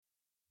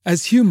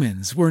As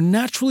humans, we're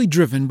naturally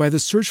driven by the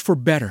search for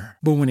better.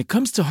 But when it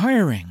comes to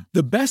hiring,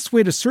 the best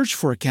way to search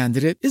for a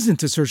candidate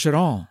isn't to search at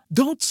all.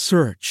 Don't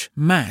search,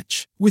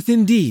 match with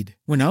Indeed.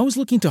 When I was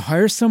looking to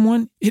hire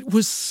someone, it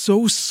was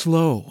so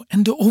slow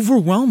and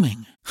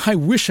overwhelming. I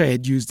wish I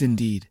had used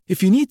Indeed.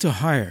 If you need to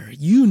hire,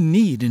 you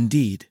need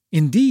Indeed.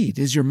 Indeed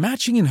is your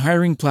matching and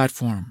hiring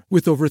platform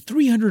with over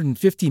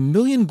 350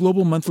 million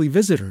global monthly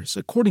visitors,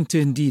 according to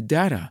Indeed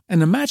data,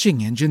 and a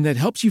matching engine that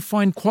helps you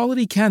find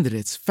quality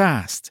candidates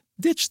fast.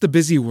 Ditch the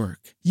busy work.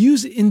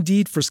 Use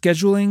Indeed for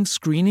scheduling,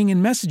 screening,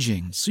 and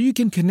messaging so you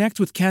can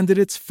connect with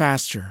candidates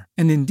faster.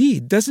 And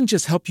Indeed doesn't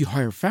just help you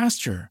hire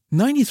faster.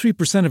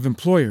 93% of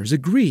employers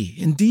agree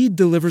Indeed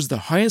delivers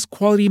the highest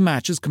quality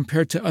matches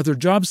compared to other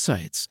job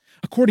sites,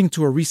 according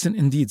to a recent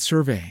Indeed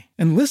survey.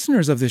 And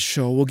listeners of this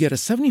show will get a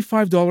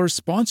 $75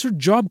 sponsored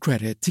job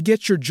credit to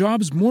get your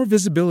jobs more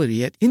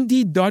visibility at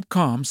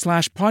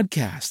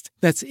Indeed.com/podcast.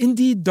 That's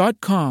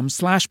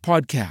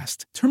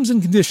Indeed.com/podcast. Terms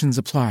and conditions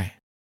apply.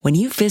 When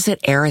you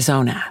visit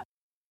Arizona,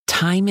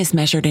 time is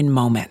measured in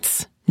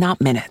moments, not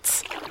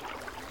minutes.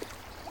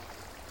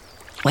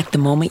 Like the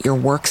moment your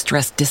work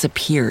stress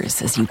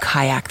disappears as you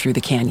kayak through the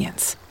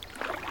canyons.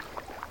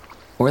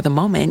 Or the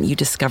moment you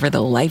discover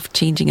the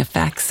life-changing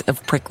effects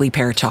of prickly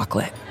pear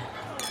chocolate.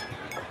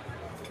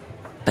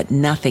 But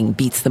nothing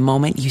beats the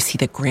moment you see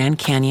the Grand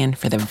Canyon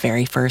for the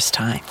very first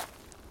time.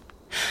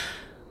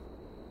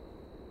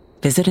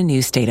 Visit a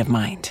new state of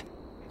mind.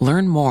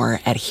 Learn more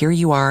at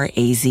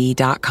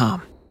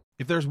hereyouareaz.com.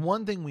 If there's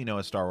one thing we know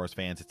as Star Wars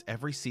fans, it's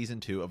every season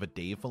 2 of a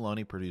Dave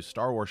Filoni-produced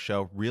Star Wars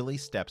show really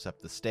steps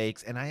up the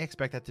stakes, and I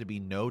expect that to be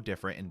no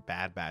different in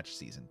Bad Batch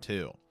Season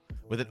 2.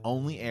 With it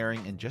only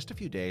airing in just a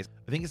few days,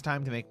 I think it's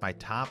time to make my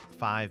top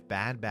 5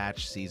 Bad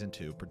Batch Season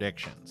 2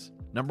 predictions.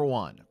 Number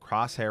 1,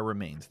 Crosshair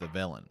remains the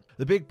villain.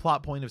 The big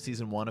plot point of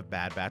Season 1 of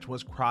Bad Batch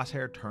was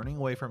Crosshair turning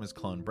away from his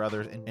clone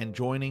brothers and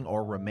joining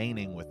or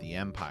remaining with the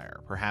Empire.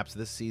 Perhaps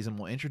this season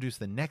will introduce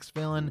the next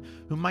villain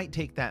who might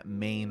take that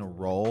main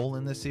role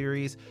in the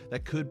series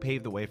that could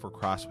pave the way for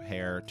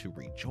Crosshair to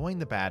rejoin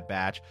the Bad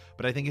Batch,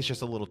 but I think it's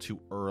just a little too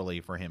early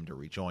for him to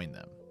rejoin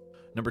them.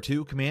 Number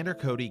 2, Commander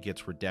Cody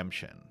gets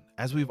redemption.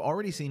 As we've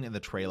already seen in the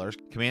trailers,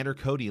 Commander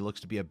Cody looks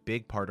to be a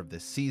big part of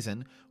this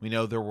season. We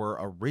know there were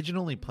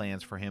originally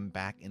plans for him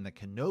back in the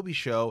Kenobi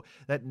show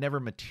that never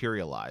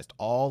materialized.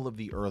 All of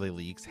the early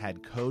leaks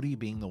had Cody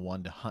being the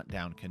one to hunt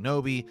down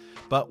Kenobi,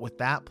 but with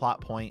that plot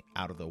point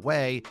out of the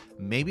way,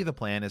 maybe the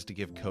plan is to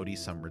give Cody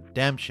some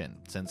redemption,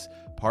 since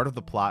part of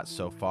the plot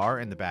so far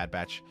in the Bad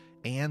Batch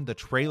and the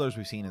trailers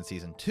we've seen in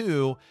Season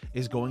 2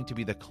 is going to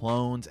be the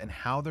clones and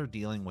how they're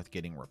dealing with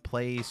getting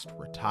replaced,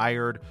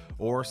 retired,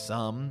 or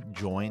some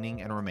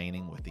joining and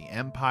remaining with the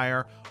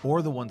Empire,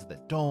 or the ones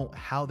that don't,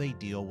 how they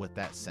deal with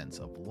that sense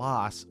of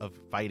loss of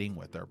fighting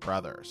with their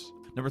brothers.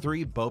 Number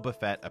 3, Boba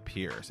Fett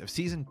appears. If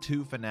Season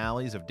 2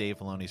 finales of Dave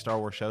Filoni's Star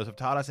Wars shows have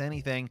taught us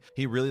anything,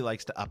 he really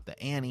likes to up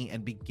the ante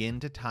and begin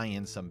to tie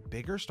in some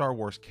bigger Star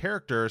Wars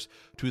characters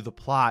to the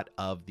plot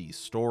of these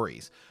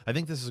stories. I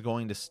think this is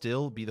going to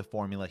still be the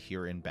formula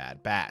here in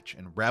Bad Batch.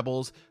 In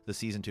Rebels, the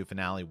Season 2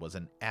 finale was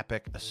an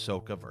epic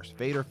Ahsoka vs.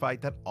 Vader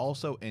fight that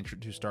also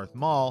introduced Darth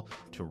Maul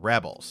to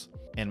Rebels.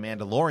 In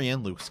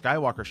Mandalorian, Luke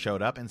Skywalker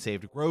showed up and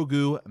saved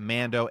Grogu,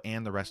 Mando,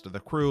 and the rest of the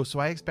crew, so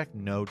I expect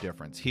no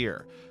difference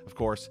here. Of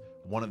course,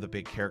 one of the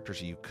big characters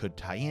you could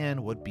tie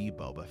in would be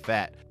Boba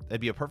Fett.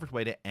 That'd be a perfect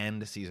way to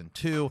end Season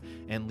 2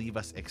 and leave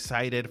us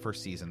excited for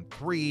Season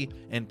 3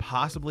 and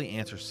possibly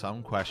answer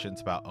some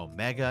questions about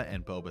Omega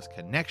and Boba's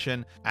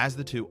connection, as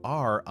the two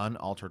are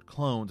unaltered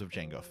clones of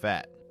Jango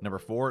Fett. Number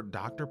 4,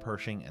 Dr.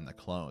 Pershing and the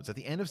clones. At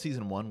the end of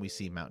Season 1, we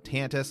see Mount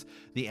Tantus,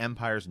 the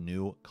Empire's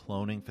new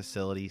cloning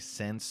facility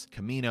since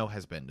Kamino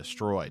has been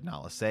destroyed.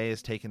 Nala Se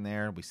is taken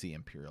there. We see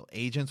Imperial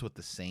agents with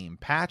the same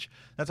patch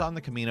that's on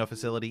the Kamino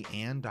facility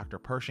and Dr.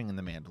 Pershing in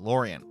The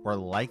Mandalorian. We're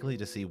likely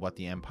to see what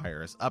the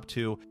Empire is up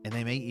to, and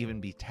they may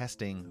even be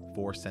testing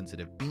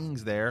Force-sensitive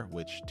beings there,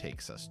 which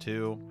takes us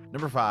to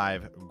number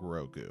 5,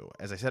 Grogu.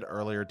 As I said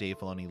earlier, Dave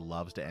Filoni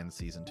loves to end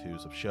Season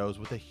 2s of shows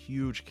with a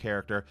huge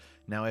character.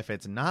 Now, if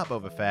it's not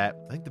Boba Fett,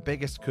 I think the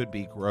biggest could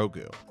be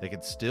Grogu. They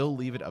could still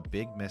leave it a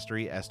big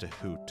mystery as to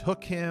who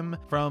took him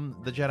from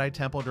the Jedi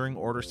Temple during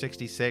Order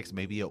 66.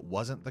 Maybe it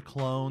wasn't the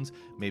clones.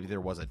 Maybe there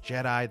was a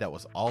Jedi that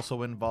was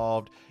also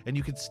involved, and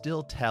you could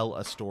still tell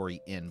a story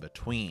in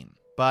between.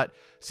 But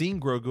seeing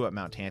Grogu at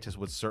Mount Tantus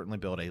would certainly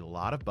build a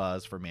lot of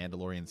buzz for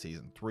Mandalorian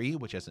Season 3,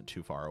 which isn't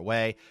too far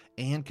away,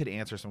 and could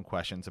answer some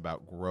questions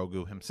about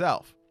Grogu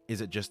himself. Is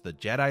it just the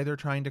Jedi they're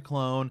trying to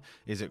clone?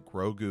 Is it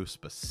Grogu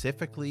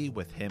specifically,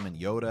 with him and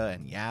Yoda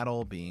and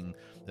Yaddle being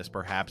this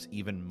perhaps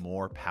even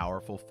more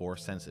powerful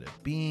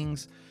Force-sensitive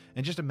beings?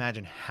 And just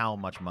imagine how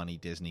much money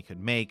Disney could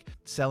make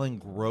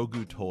selling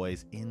Grogu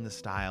toys in the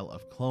style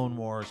of Clone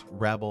Wars,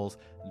 Rebels,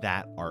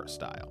 that art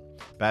style.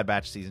 Bad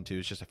Batch Season 2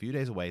 is just a few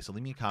days away, so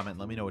leave me a comment,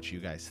 let me know what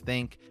you guys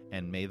think,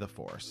 and may the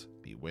Force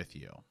be with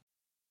you.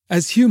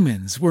 As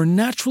humans, we're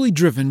naturally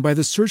driven by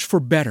the search for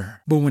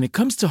better. But when it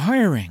comes to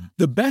hiring,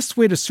 the best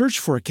way to search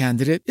for a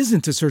candidate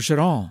isn't to search at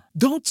all.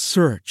 Don't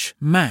search,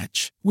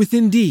 match with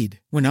Indeed.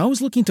 When I was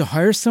looking to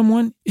hire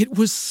someone, it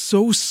was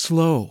so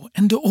slow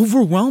and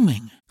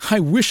overwhelming.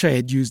 I wish I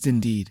had used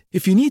Indeed.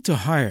 If you need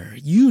to hire,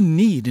 you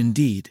need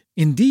Indeed.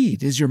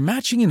 Indeed is your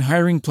matching and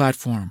hiring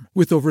platform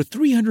with over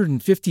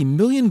 350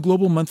 million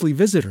global monthly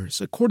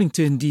visitors, according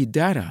to Indeed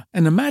data,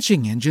 and a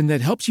matching engine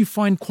that helps you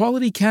find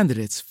quality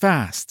candidates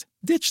fast.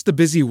 Ditch the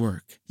busy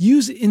work.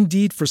 Use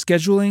Indeed for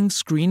scheduling,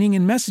 screening,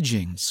 and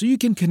messaging so you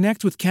can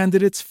connect with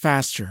candidates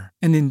faster.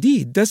 And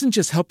Indeed doesn't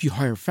just help you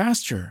hire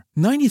faster.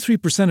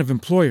 93% of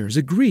employers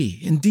agree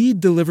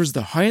Indeed delivers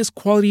the highest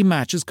quality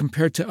matches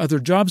compared to other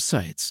job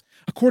sites,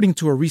 according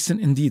to a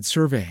recent Indeed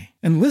survey.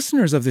 And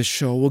listeners of this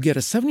show will get a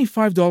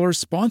 $75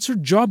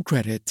 sponsored job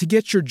credit to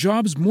get your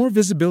jobs more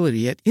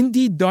visibility at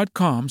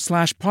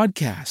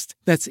Indeed.com/podcast.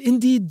 That's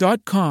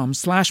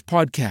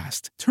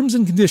Indeed.com/podcast. Terms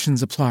and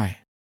conditions apply.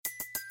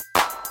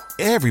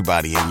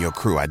 Everybody in your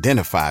crew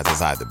identifies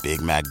as either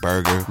Big Mac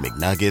Burger,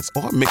 McNuggets,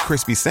 or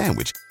McCrispy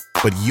Sandwich.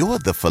 But you're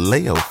the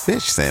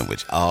Filet-O-Fish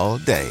Sandwich all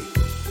day.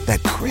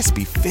 That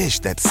crispy fish,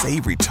 that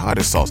savory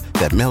tartar sauce,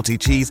 that melty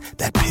cheese,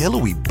 that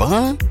pillowy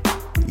bun.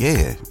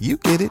 Yeah, you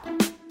get it.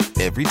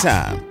 Every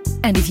time.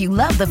 And if you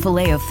love the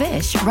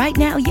Filet-O-Fish, right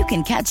now you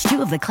can catch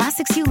two of the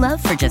classics you love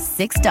for just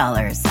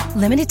 $6.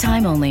 Limited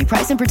time only.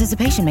 Price and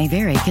participation may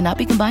vary. Cannot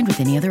be combined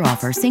with any other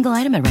offer. Single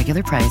item at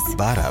regular price.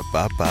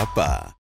 Ba-da-ba-ba-ba.